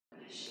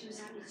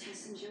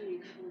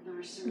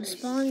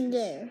Spawn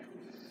there.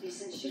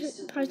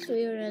 Part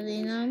 3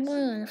 already. Now I'm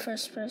going on the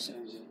first person.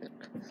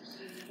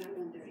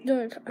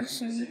 Third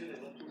person.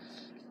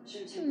 I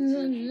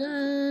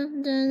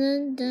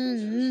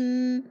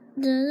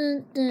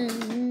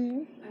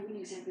wouldn't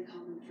exactly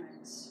call them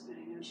friends, but I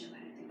know Joe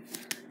had a thing for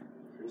her.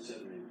 What's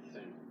that mean?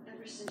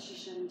 Ever since she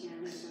shut him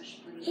down at a rush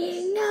party.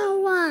 You know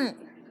what?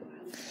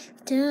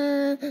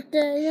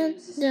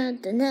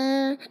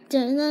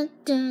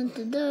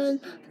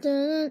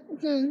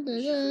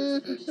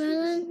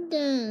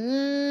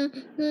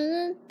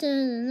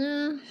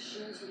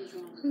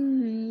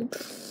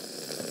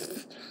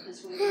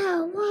 Yeah,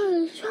 what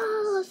is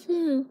wrong with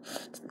you?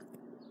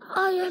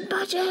 Are you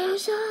about your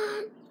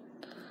son?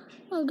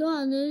 Oh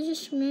God, there's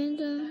just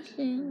random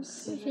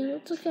things. Okay,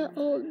 let's look at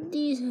all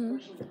these.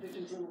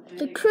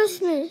 The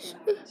Christmas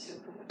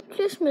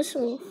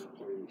oof.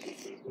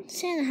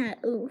 Santa hat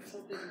oof.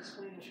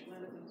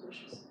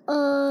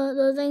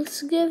 The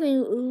Thanksgiving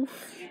oof.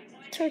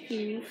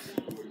 Turkey oof.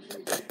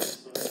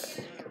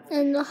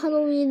 And the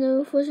Halloween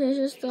oof, which is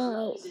just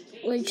the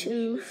witch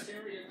oof.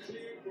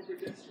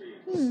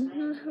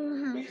 Not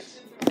her house.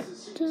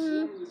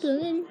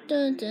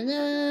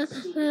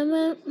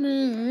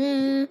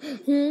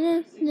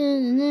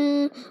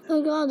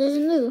 Oh God, there's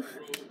an oof.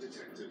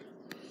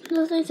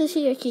 Nothing to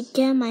see or could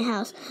get in my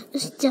house.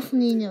 There's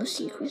definitely no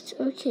secrets.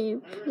 Okay,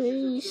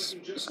 please.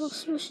 So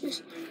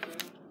suspicious.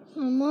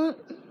 What?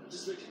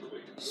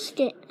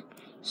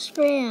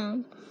 Spray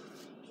on.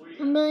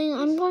 I'm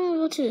going to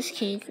go to this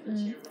cake.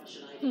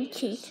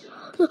 Cake.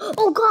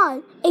 Oh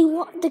God!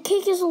 The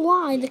cake is a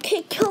lie. The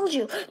cake killed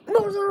you.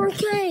 No, the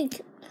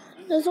cake.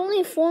 There's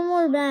only 4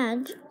 more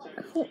badges.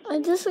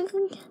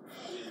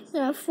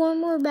 There are 4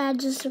 more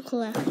badges to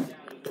collect.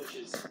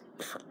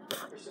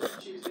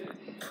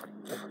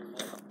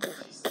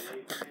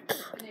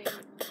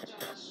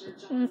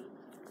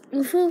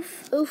 Oof,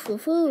 oof, oof,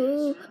 oof,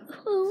 oof,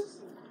 oof.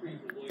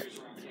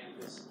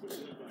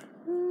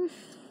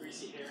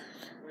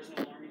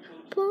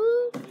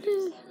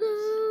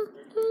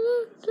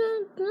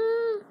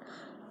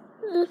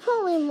 There's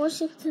probably more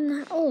secrets than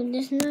that. Oh,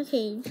 there's no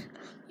cage.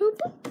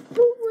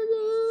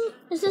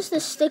 Is this the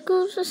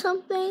stickers or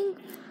something?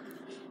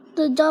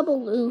 The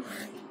double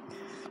oof.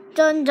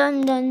 Dun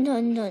dun dun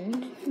dun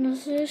dun. No,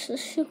 seriously,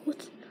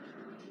 secrets.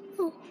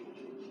 Oh.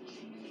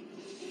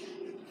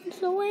 It's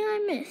the way I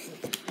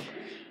missed.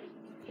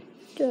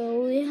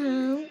 So we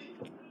have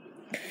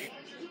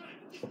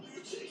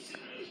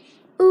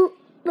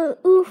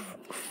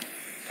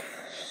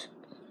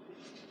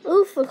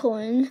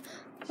oof-a-coin.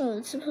 Oh,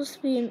 it's supposed to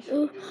be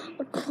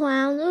a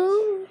clown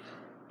oof.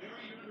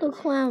 The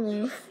clown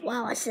oof.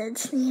 Wow, I said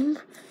its name.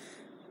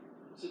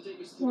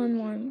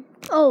 1-1.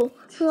 Oh,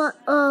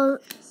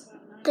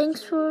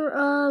 thanks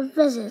for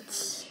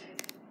visits.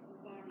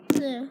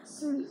 There.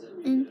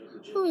 And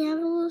we have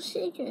a little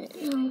secret.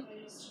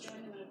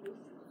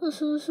 No,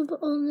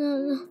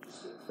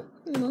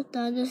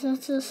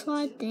 that's a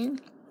slide thing.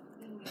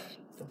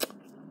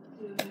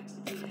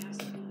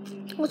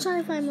 We'll try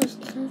to find more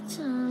secrets.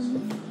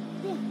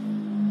 Yeah.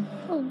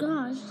 Oh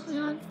God,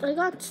 I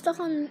got stuck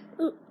on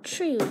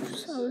tree,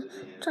 so I'll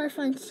try to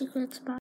find secrets about.